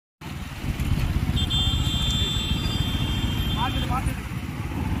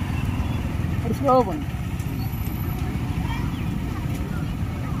Slow பண்ணு.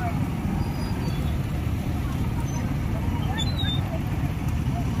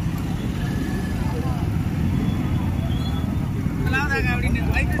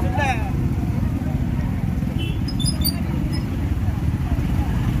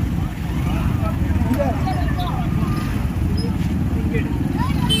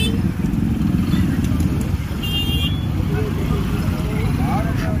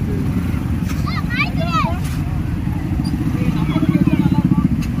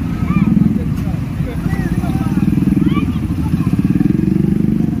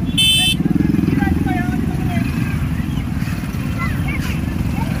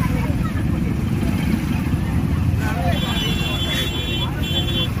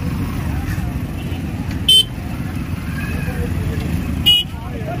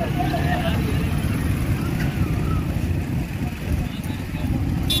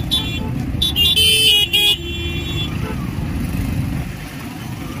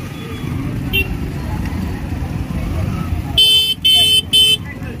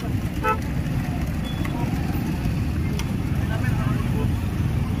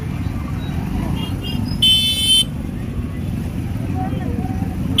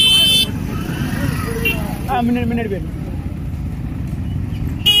 முன்னாடி போயிடும்.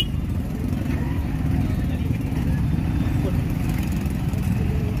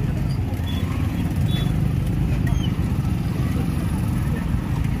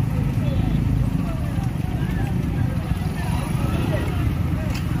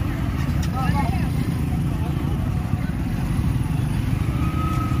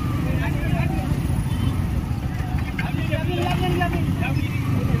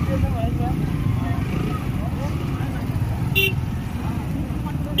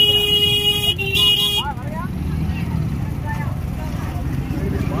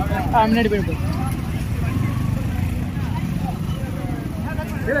 முன்னாடி போயிடும்.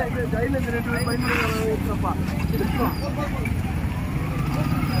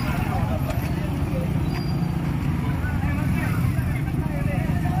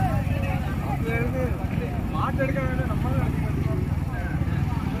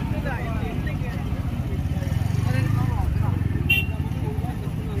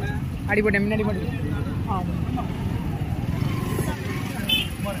 அடிப்பட்டேன் முன்னாடி போட்டு.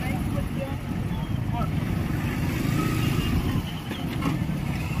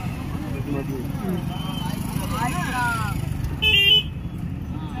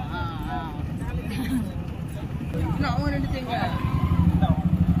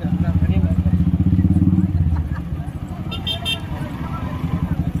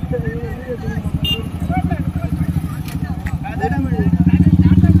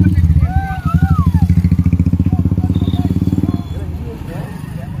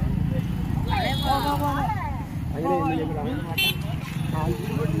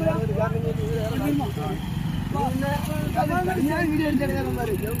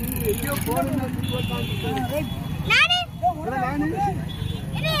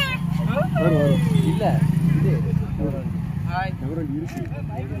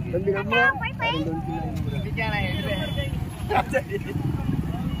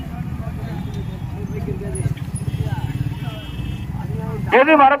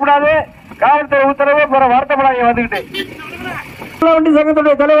 எதுவும் வரக்கூடாது. காவல்துறை உத்தரவு போற வருத்தப்படாங்க. வந்துகிட்டு வண்டி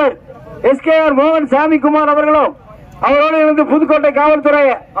சங்கத்துடைய தலைவர் SKR மோகன் சாமிக்குமார் அவர்களும் அவரோடு இருந்து புதுக்கோட்டை காவல்துறை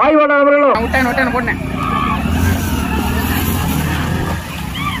ஆய்வாளர் அவர்களும் போட்டேன்.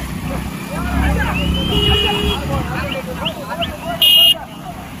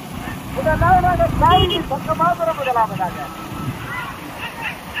 பக்கமாக முதலாவதாக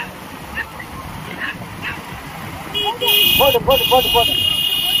போடு போடு போடு போடு.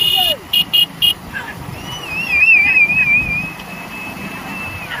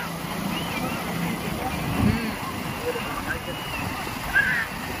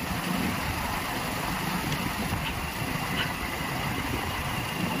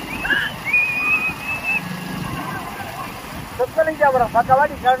 சொற்கலிங்காபுரம்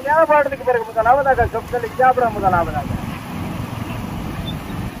பக்கவாடி கடுமையான பாடத்துக்கு பிறகு முதலாவதாக சொற்கலிங்காபுரம் முதலாவதாக.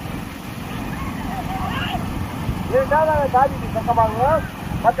 இரண்டாவதாக காவிரி பக்கமாக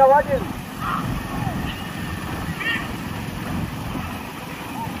பக்கவாடி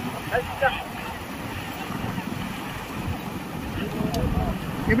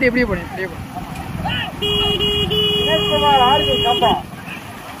எப்படி எப்படி போனேன். விஜயகுமார் ஆர்வி கம்பா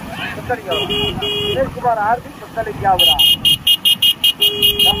விஜயகுமார் ஆர்வி சொற்கலிங்காபுரா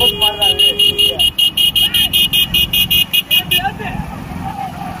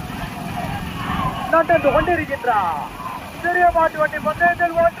கொண்டிருக்கின்றார். சிறிய மாட்டு வண்டி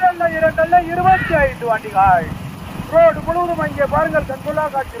பந்தயத்தில் 1 அல்ல 2 அல்ல 25 வண்டிகள். ரோடு முழுவதும் இங்கே பாருங்கள், கண்கொள்ளா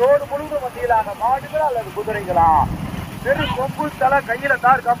காட்சி. ரோடு முழுவதும் வண்டிகளாக மாடுகளா அல்லது குதிரைகளா, வெறும் கொம்பு தலை கையில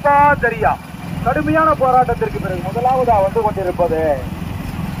தார் கப்பா தெரியா. கடுமையான போராட்டத்திற்கு பிறகு முதலாவதா வந்து கொண்டிருப்பது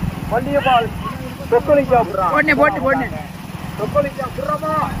வள்ளியம்மாள் சொக்கலிங்காபுரம்.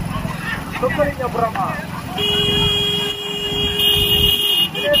 சொக்கலிங்காபுரமா சொக்கலிங்காபுரமா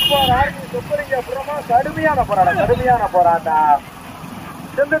சொக்கலிங்காபுரமா. கடுமையான போராட்டம்.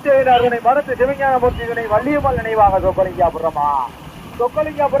 செந்தத்தேயினார் துணை மரத்து சிவஞானமூர்த்தி துணை வள்ளியம்மாள் நினைவாக சொக்கலிங்காபுரமா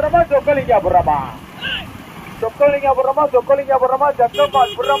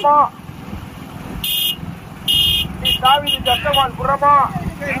ஜக்கம்மாள் புறமா தாவிதி ஜக்கம்மாள் புறமா.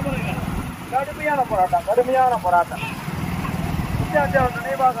 கடுமையான போராட்டம்.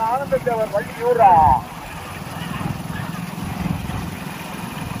 நினைவாக ஆனந்தத்தேவர் வள்ளியூரா.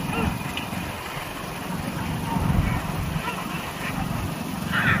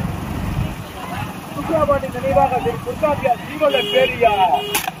 சுக்ராபாண்டி நினைவாக துர்காபியா சீவலன் பேரியா.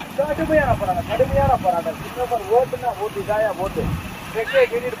 கடுமையான போராட்டம். சின்னவர் ஓட்டுனா ஓட்டு காயா ஓட்டு ரெக்கே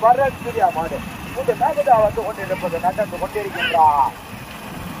கிரீட் பர்ராஜ் சூர்யா மாடு இந்த நாகதா வந்து கொண்டிருப்பது நடந்து கொண்டிருக்கின்றார்.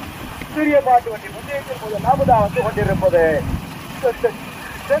 சிறிய பாட்டு வண்டி முன்னேற்றம் போது நாகதா வந்து கொண்டிருப்பது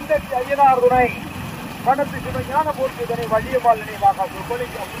செந்தட்டி ஐயனார் துணை மனத்து சிவஞானமூர்த்தி துணை வள்ளியம்மாள் நினைவாக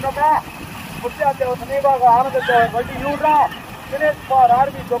சொக்கலிங்கா முத்தியாத்தேவர் நினைவாக ஆனந்தத்தேவர் வள்ளியூரா. தினேஷ்குமார்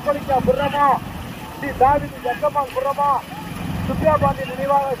ஆர்மி சொக்கலிங்கா புறமா ஸ்ரீ தாவிதி ஜக்கம்மாள் புறமா. சுப்ரியாபாண்டி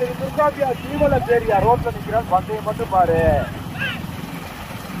நினைவாக ஸ்ரீ துர்காபியா சீவல பேரியா. ரோட்ல நிற்கிறார், பந்தயம் மட்டும் பாரு.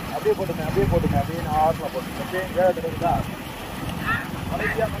 அப்படியே போட்டுங்க அப்படியே நார்மலா போட்டுங்க.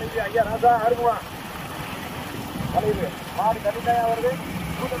 மலைவியா ஐயா ராஜா அருகுவா மலைவு மாடு கண்டிப்பாக வருது.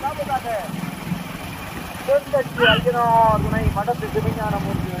 ஐயனார் துணை மடத்து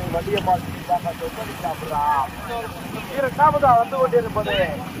சிவஞானமூர்த்தி வள்ளியம்மாள் சொக்கலிங்காபுரம். இரண்டாவதா வந்து கொண்டிருப்பது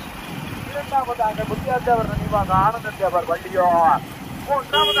இரண்டாவதாக முத்தியாத்தேவர் நினைவாக ஆனந்தத்தேவர் வள்ளியூர்.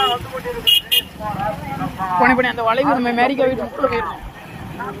 மூன்றாவதாக வந்து கொண்டிருப்பது அந்த வளைவு நம்ம அமெரிக்கா வீட்டு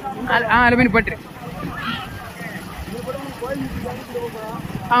பட்டு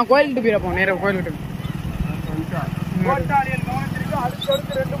கோயில்கிட்ட போயிருப்போம். நேரம் கோயில்கிட்ட கோட்டாளியல் கவனத்திற்கு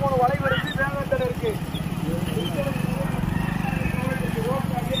அடுத்தடுத்து 2-3 வளைவு இருக்கு, வேகத்தில் இருக்கு.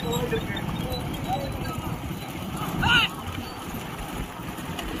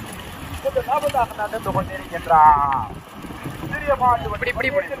 நடந்து கொண்டிருக்கின்றார். சிறிய மாட்டு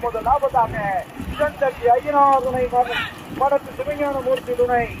முதலாவதாக செந்தட்டி ஐயனார் துணை மடத்து சிவஞானமூர்த்தி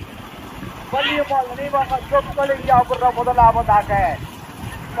துணை வள்ளியம்மாள் நினைவாக சொக்கலிங்காபுரம். முதலாவதாக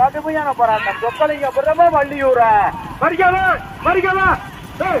கடுமையான போராட்டம். சொக்கலிங்காபுரமா வள்ளியூரா. மறிக்கவா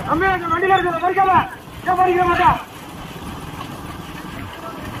அம்மையா வண்டியில இருக்கிற மறிக்கவா மறிக்க மாட்டா.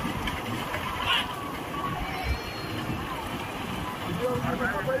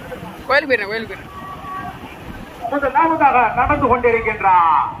 கோயிலுக்கு முதலாவதாக நடந்து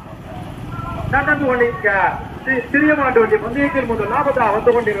கொண்டிருக்கின்றார். சிறிய மாட்டு வண்டி பந்தயத்தில் முதலாவதா வந்து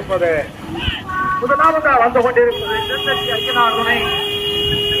கொண்டிருப்பது செந்தட்டி ஐயனார் துணை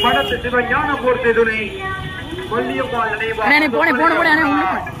மடத்து சிவஞானமூர்த்தி துணை வள்ளியம்மாள்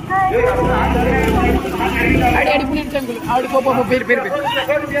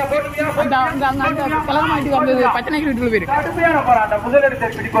முதலிடத்தை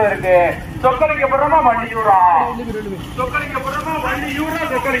பிடிப்பதற்கு சொக்கலிங்கபுரமா வள்ளியூரா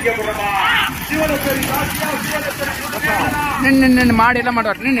மாடு எல்லாம்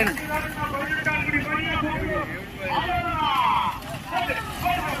மாட்டார்.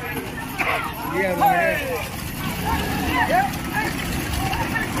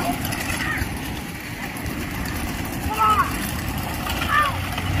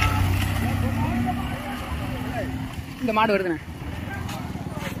 இந்த மாடு வருதுண்ணே,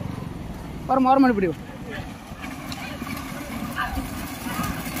 ஒரு மாடு பிடிக்கும்.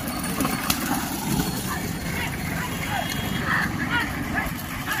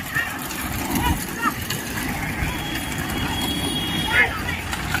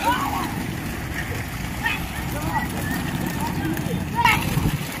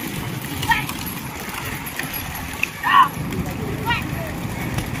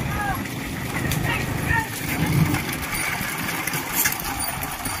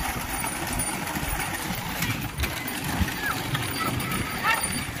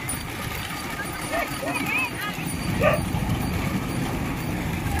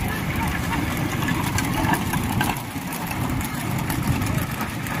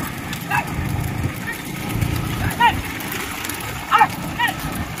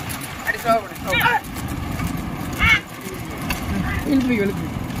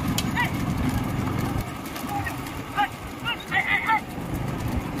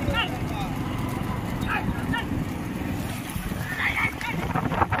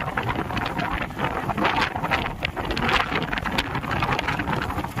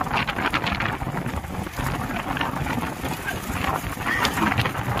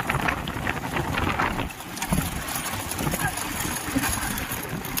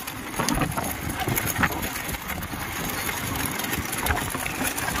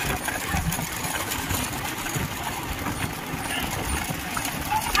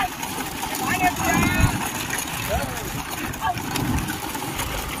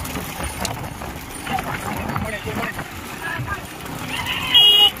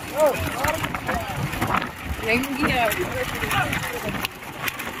 எங்கேயா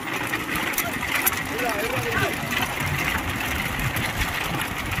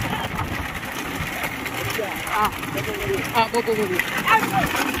போ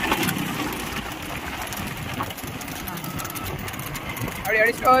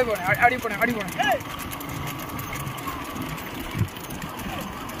அப்படி ஸ்லோவே போனேன் அடி போனேன்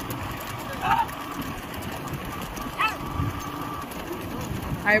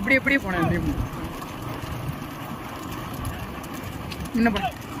எப்படி போனேன் என்ன பண்ண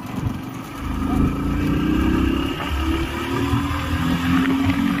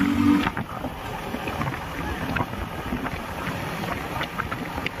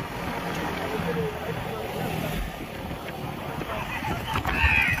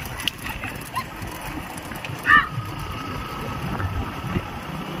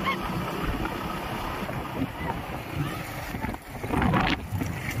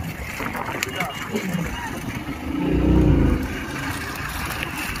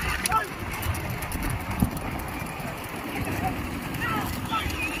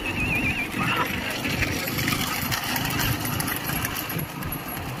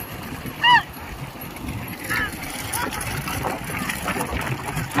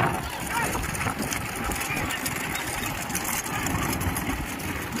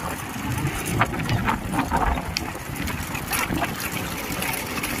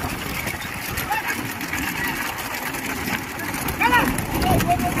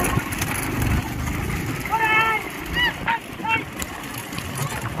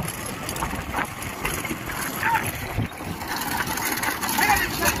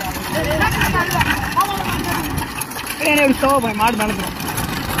மாடு நடந்துடும்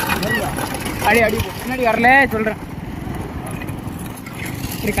அடி முன்னாடி வரல சொல்றேன்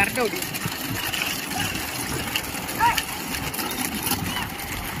இப்படி கரெக்டா ஓடி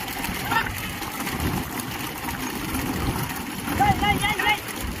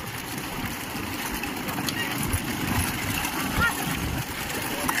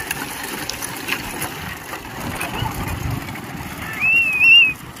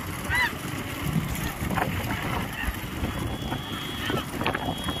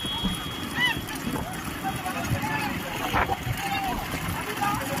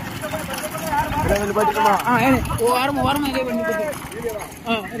வாரமா இதே பண்ணி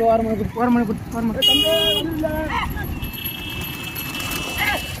கொடுத்து வாரமா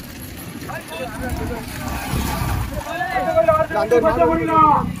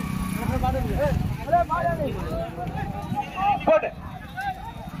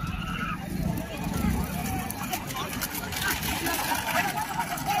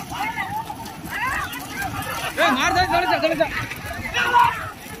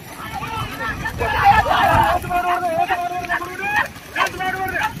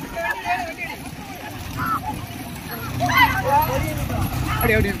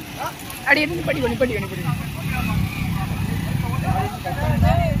அடி படி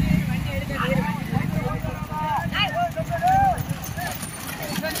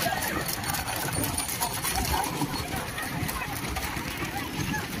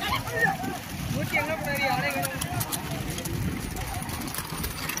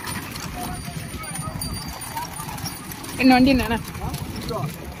என்ன வண்டி என்ன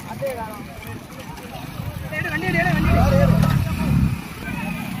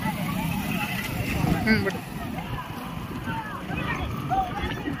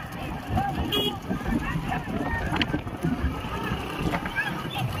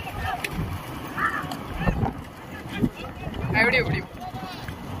எப்படி ஓடி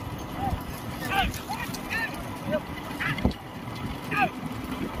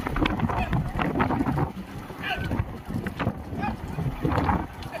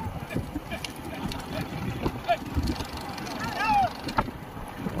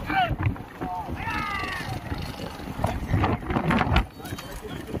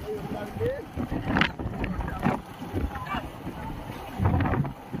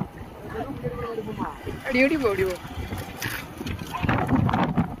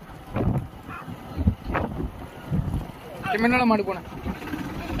முன்னால மாடு போனேன்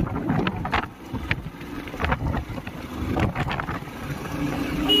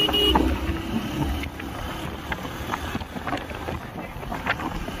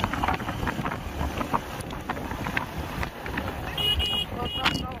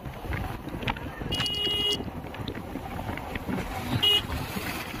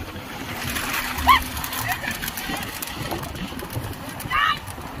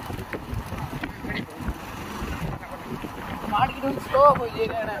ஸ்லோ போய்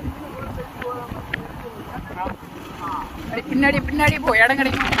பின்னாடி பின்னாடி போ, இடம்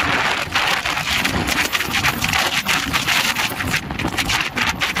கிடைக்கும்.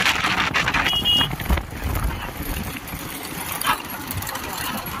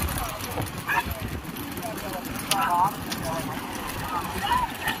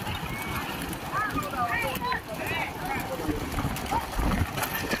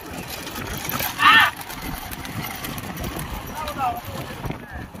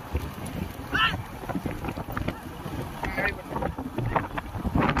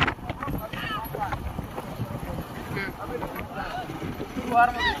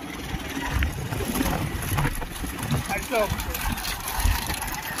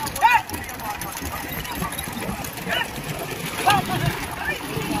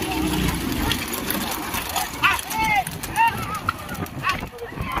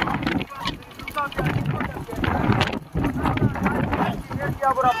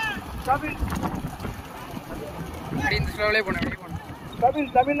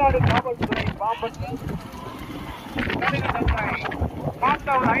 தமிழ்நாடு காவல்துறை பாம்பட்டு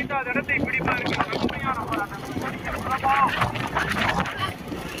 5வது இடத்தை பிடிப்பதற்கு கடுமையான போராட்டம்.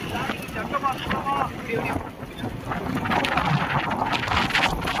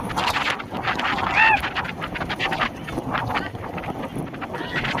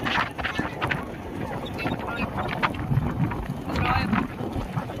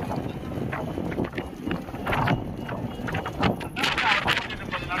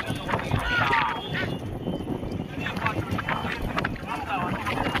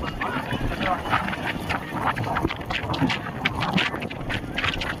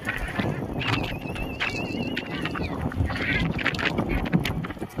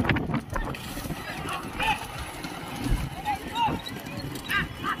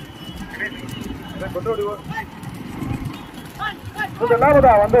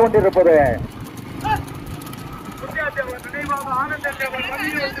 முதலாவதா வந்து கொண்டிருப்பது நினைவாக ஆனந்த தேவர்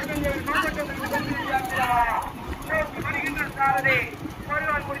சாரதி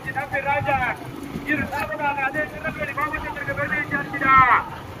நம்பி ராஜா இரு சார்பாக அதே திருநெல்வேலி மாவட்டத்திற்கு பெருமையை சேர்க்கிறார்.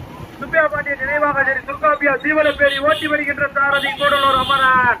 சுப்பியா பாண்டியன் நினைவாக சரி துர்காபியா சீவலப்பேரி ஓட்டி வருகின்ற சாரதி கூடலூர்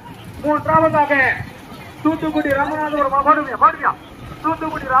அமரன். 3வது தூத்துக்குடி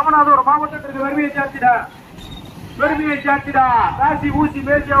ராமநாதபுரம் மாவட்டத்திற்கு பெருமையை சேர்க்கிறார். காசி ஊசி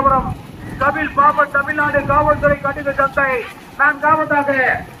மேசியாபுரம் கபில் பாபன் தமிழ்நாடு காவல்துறை கட்டிட சந்தை. 4வது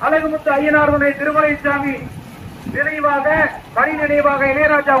அழகுமுத்து ஐயனார் துணை திருமலைசாமி நினைவாக பணி நினைவாக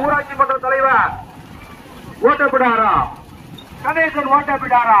இளையராஜா ஊராட்சி மன்ற தலைவர் ஓட்டப்பிடாரா கணேசன்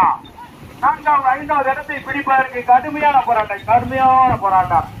ஓட்டப்பிடாரா 4வது 5வது இடத்தை பிடிப்பதற்கு கடுமையான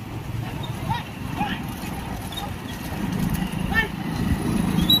போராட்டம்.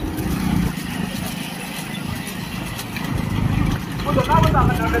 முதலாவதாக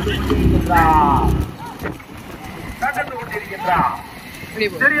நடந்து கொண்டிருக்கின்றார்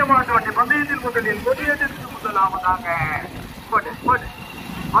பெரிய மாட்டு வண்டி பந்தயத்தில் முதலில் கொடியேற்றிற்கு முதலாவதாக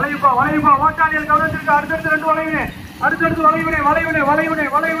வளைவுப்பா ஓட்டாளியல் கவனத்திற்கு அடுத்தடுத்து 2 வளைவினே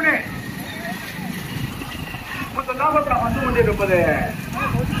முதலாவதாக வந்து கொண்டிருப்பது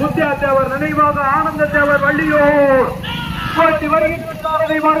முத்தியா தேவர் நினைவாக ஆனந்த தேவர் வள்ளியூர் போட்டி வருகின்ற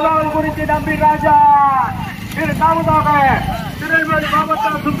மறுநாள் குறித்து நம்பி ராஜா. 2வது திருநெல்வேலி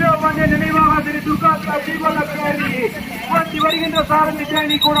மாவட்டம் சுப்பியா பாண்டியன் நினைவாக திரு துர்கா சீவலப்பேரி போட்டி வருகின்ற சாரதி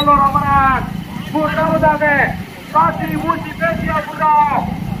தேனி கூடலூர் அமரன். 3வது காசி ஊசி பேசியாபுரம்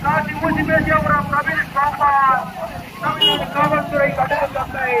கபில் பாம்பன் தமிழ்நாடு காவல்துறை கட்டிட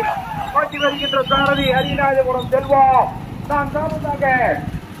சந்தை போட்டி வருகின்ற சாரதி ஹரிநாதபுரம் செல்வம். 4வது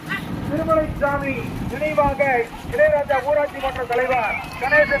திருமலைசாமி நினைவாக இளையராஜா ஊராட்சி மன்ற தலைவர்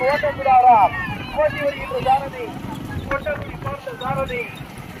கணேசன் ஓட்டப்பிடாரா போட்டி வருகின்ற சாரதி கொட்டகுடி பார்த்த சாரதி.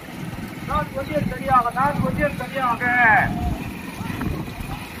 4 வண்டிகள் சரியாக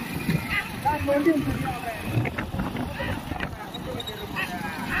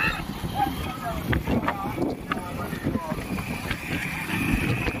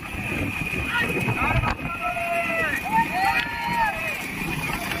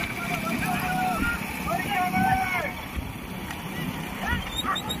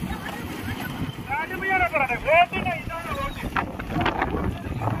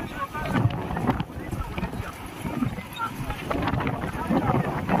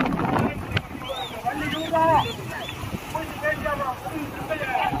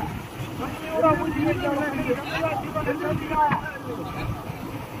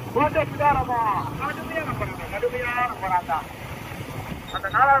அந்த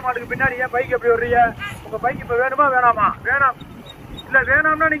 4வது மாட்டுக்கு பின்னாடி ஏன் பைக் எப்படி வர்றீங்க? உங்க பைக் இப்ப வேணுமா வேணாமா? வேணாம் இல்ல,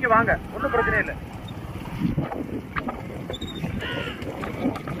 வேணாம்னா நீங்க வாங்க, ஒன்னும் பிரச்சனை இல்லை.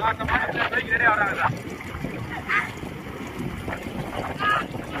 பைக் ரெடியா வராங்க.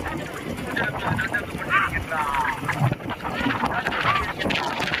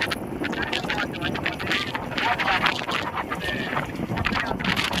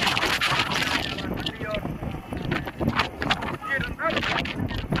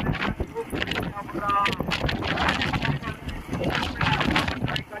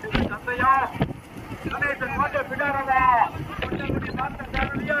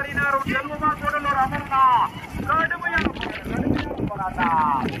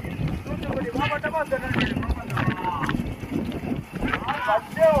 தூத்துக்குடி மாவட்டமா திருநெல்வேலி மாவட்டமா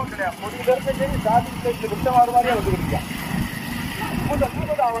பச்சே ஒன்றுல ஒரு பேருக்கு சாதி விட்ட மாதிரியே வந்துருக்கா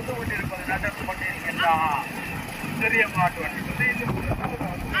வந்து கொண்டிருப்பது நடந்து கொண்டிருக்கின்றான் பெரிய மாட்டு வண்டி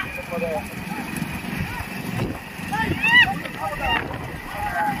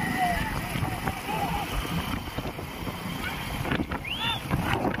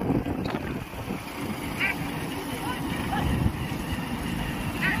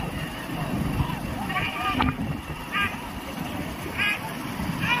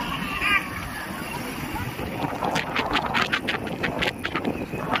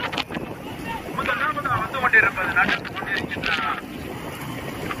கொண்டிருப்பது நடந்து கொண்டிருக்கின்றார்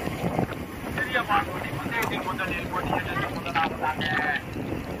பெரிய மாட்டு பந்தயத்தில் முதலில் போட்டியிட்டு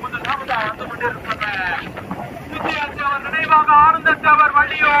முதலாவதாக வந்து கொண்டிருப்பது முத்தியாச்சவர் நினைவாக ஆனந்தத்தவர்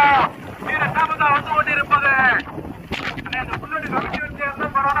வள்ளியோ இரண்டாவதாக வந்து கொண்டிருப்பது அந்த முன்னாடி கமிட்டி சேர்ந்த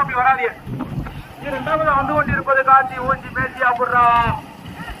பரவாயில்ல அப்படி வராது இரண்டாவதாக வந்து கொண்டிருப்பது காட்சி ஊஞ்சி மேசியா புடுறோம்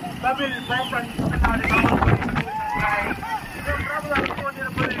தமிழ் பாம்பன் மூன்றாவதாக வந்து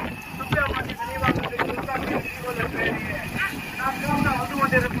கொண்டிருப்பது சுப்பியாபாண்டி நினைவாக வந்து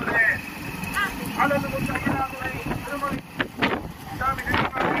கொண்டிருப்பது அல்லது திருமணி சாமி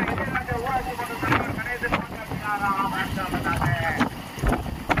ஊராட்சி மன்ற கணேசன்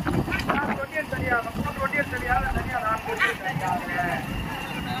ஒட்டியல் சரியாக 3 ஒட்டியல் சரியாக சரியாக 4 ஒட்டியல் சரியாக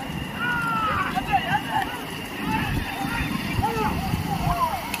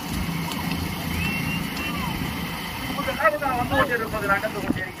வந்து கொண்டிருப்பது நடந்து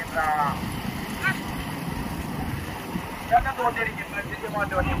கொண்டிருக்கின்றான் நடந்து கொண்டிருக்கின்ற சிறிய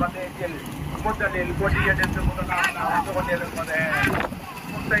மாட்டு வண்டி பந்தயத்தில் முதலில் கொடியெடுத்து முதலாக வந்து கொண்டிருப்பது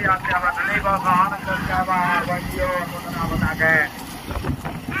முத்தையாற்றி அவர் நினைவாக ஆனந்த சேவார் வண்டியோ முதலாவதாக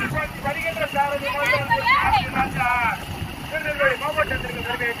வருகின்ற திருநெல்வேலி மாவட்டத்திற்கு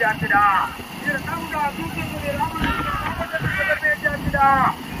நிறைவேற்றியா தூத்துக்குடி ராமநாதபுரம் மாவட்டத்திற்கு நிறைவேற்றியா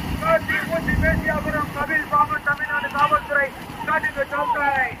மேசியாபுரம் கபில் பாம்பன் தமிழ்நாடு காவல்துறை காட்டுக்கு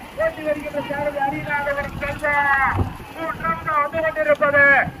சோக்காய் ஓட்டி வருகின்ற சாரதி அரியநாதபுரம் செல்வா மூன்றாவது வந்து கொண்டிருப்பது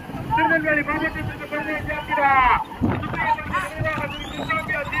திருநெல்வேலி மாவட்டத்திற்கு பெருமையை சேர்க்கிறார்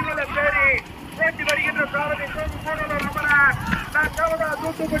தீவலப்பேரி ஓட்டி வருகின்ற சாரதி ரமணன்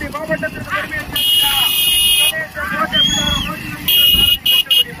தூத்துக்குடி மாவட்டத்திற்கு பெருமையை சேர்க்கிறார்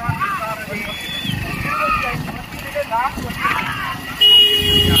தூத்துக்குடி மாவட்ட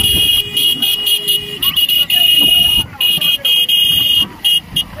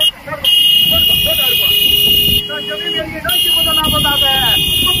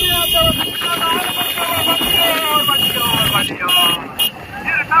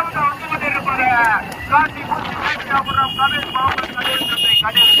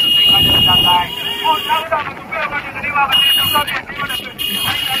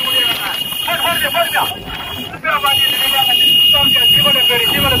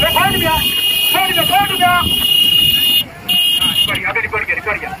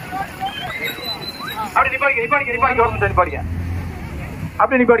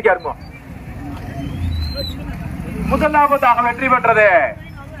முதலாவதாக வெற்றி பெற்றது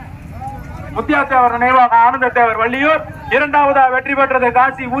முத்தியாத்தேவர் நினைவாக ஆனந்தத்தேவர் வள்ளியூர் இரண்டாவதாக வெற்றி பெற்றது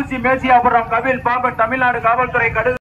காசி ஊசி மேசியாபுரம் கபில் பாம்பன் தமிழ்நாடு காவல்துறை